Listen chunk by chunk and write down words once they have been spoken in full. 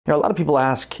A lot of people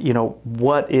ask,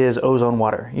 what is ozone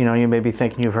water? You may be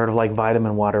thinking you've heard of like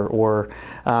vitamin water or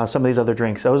some of these other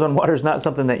drinks. Ozone water is not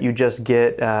something that you just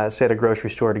get, say, at a grocery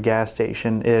store or at a gas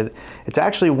station. It's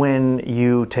actually when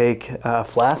you take a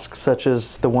flask, such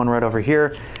as the one right over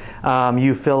here,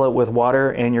 you fill it with water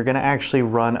and you're going to actually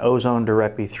run ozone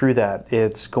directly through that.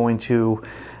 It's going to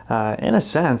in a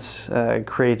sense,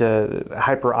 create a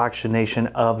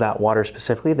hyperoxygenation of that water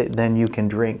specifically that then you can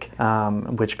drink,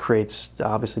 which creates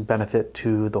obviously benefit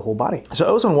to the whole body. So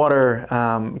ozone water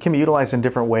can be utilized in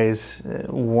different ways.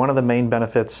 One of the main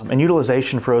benefits and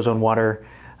utilization for ozone water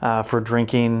for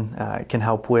drinking can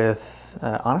help with,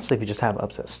 honestly, if you just have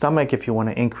upset stomach, if you want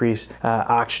to increase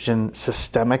oxygen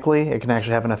systemically, it can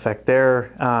actually have an effect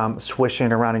there.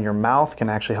 Swishing around in your mouth can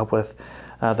actually help with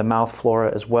the mouth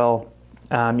flora as well.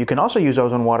 You can also use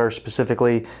ozone water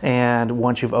specifically, and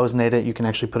once you've ozonated it, you can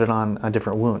actually put it on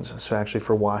different wounds. So actually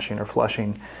for washing or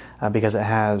flushing, because it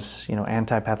has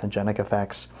anti-pathogenic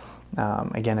effects.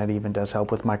 Again, it even does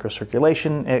help with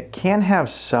microcirculation. It can have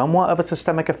somewhat of a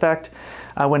systemic effect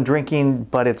when drinking,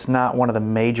 but it's not one of the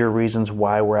major reasons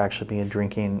why we're actually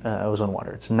drinking ozone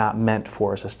water. It's not meant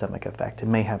for a systemic effect. It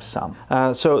may have some.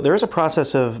 So there is a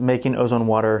process of making ozone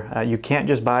water. You can't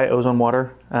just buy ozone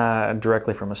water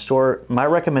directly from a store. My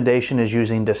recommendation is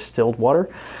using distilled water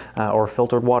or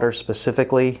filtered water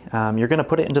specifically. You're going to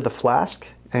put it into the flask,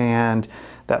 and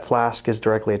that flask is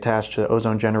directly attached to the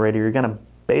ozone generator. You're going to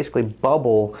basically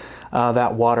bubble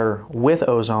that water with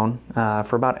ozone.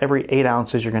 For about every 8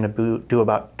 ounces, you're going to do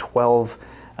about 12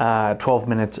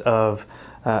 minutes of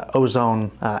ozone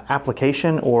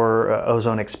application or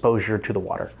ozone exposure to the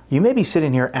water. You may be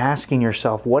sitting here asking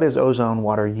yourself, what is ozone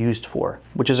water used for?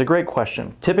 Which is a great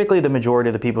question. Typically, the majority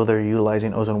of the people that are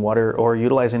utilizing ozone water are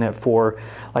utilizing it for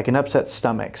like an upset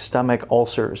stomach, stomach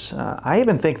ulcers. I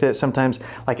even think that sometimes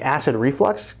like acid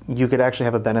reflux, you could actually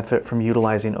have a benefit from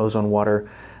utilizing ozone water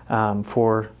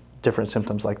for different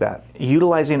symptoms like that.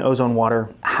 Utilizing ozone water,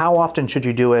 how often should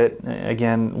you do it?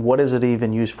 Again, what is it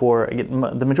even used for? Again,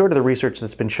 the majority of the research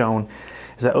that's been shown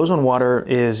is that ozone water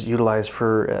is utilized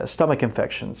for stomach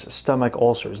infections, stomach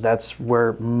ulcers. That's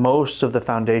where most of the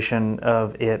foundation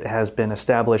of it has been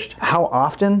established. How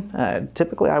often?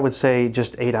 Typically, I would say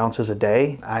just 8 ounces a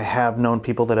day. I have known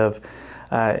people that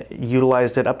have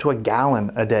utilized it up to a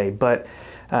gallon a day, but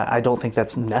I don't think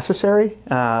that's necessary,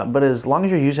 but as long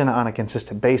as you're using it on a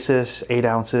consistent basis, 8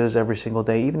 ounces every single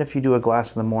day, even if you do a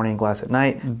glass in the morning, glass at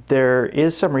night, there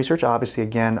is some research, obviously,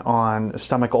 again, on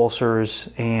stomach ulcers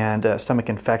and stomach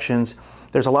infections.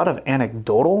 There's a lot of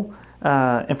anecdotal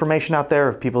information out there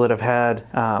of people that have had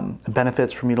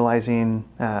benefits from utilizing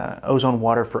ozone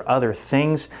water for other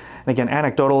things. And again,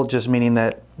 anecdotal just meaning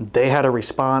that they had a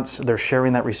response, they're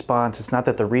sharing that response. It's not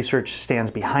that the research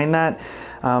stands behind that.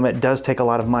 It does take a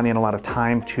lot of money and a lot of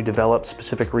time to develop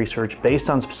specific research based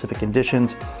on specific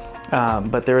conditions,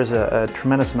 but there is a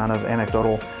tremendous amount of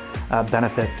anecdotal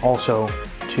benefit also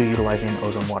to utilizing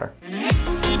ozone water.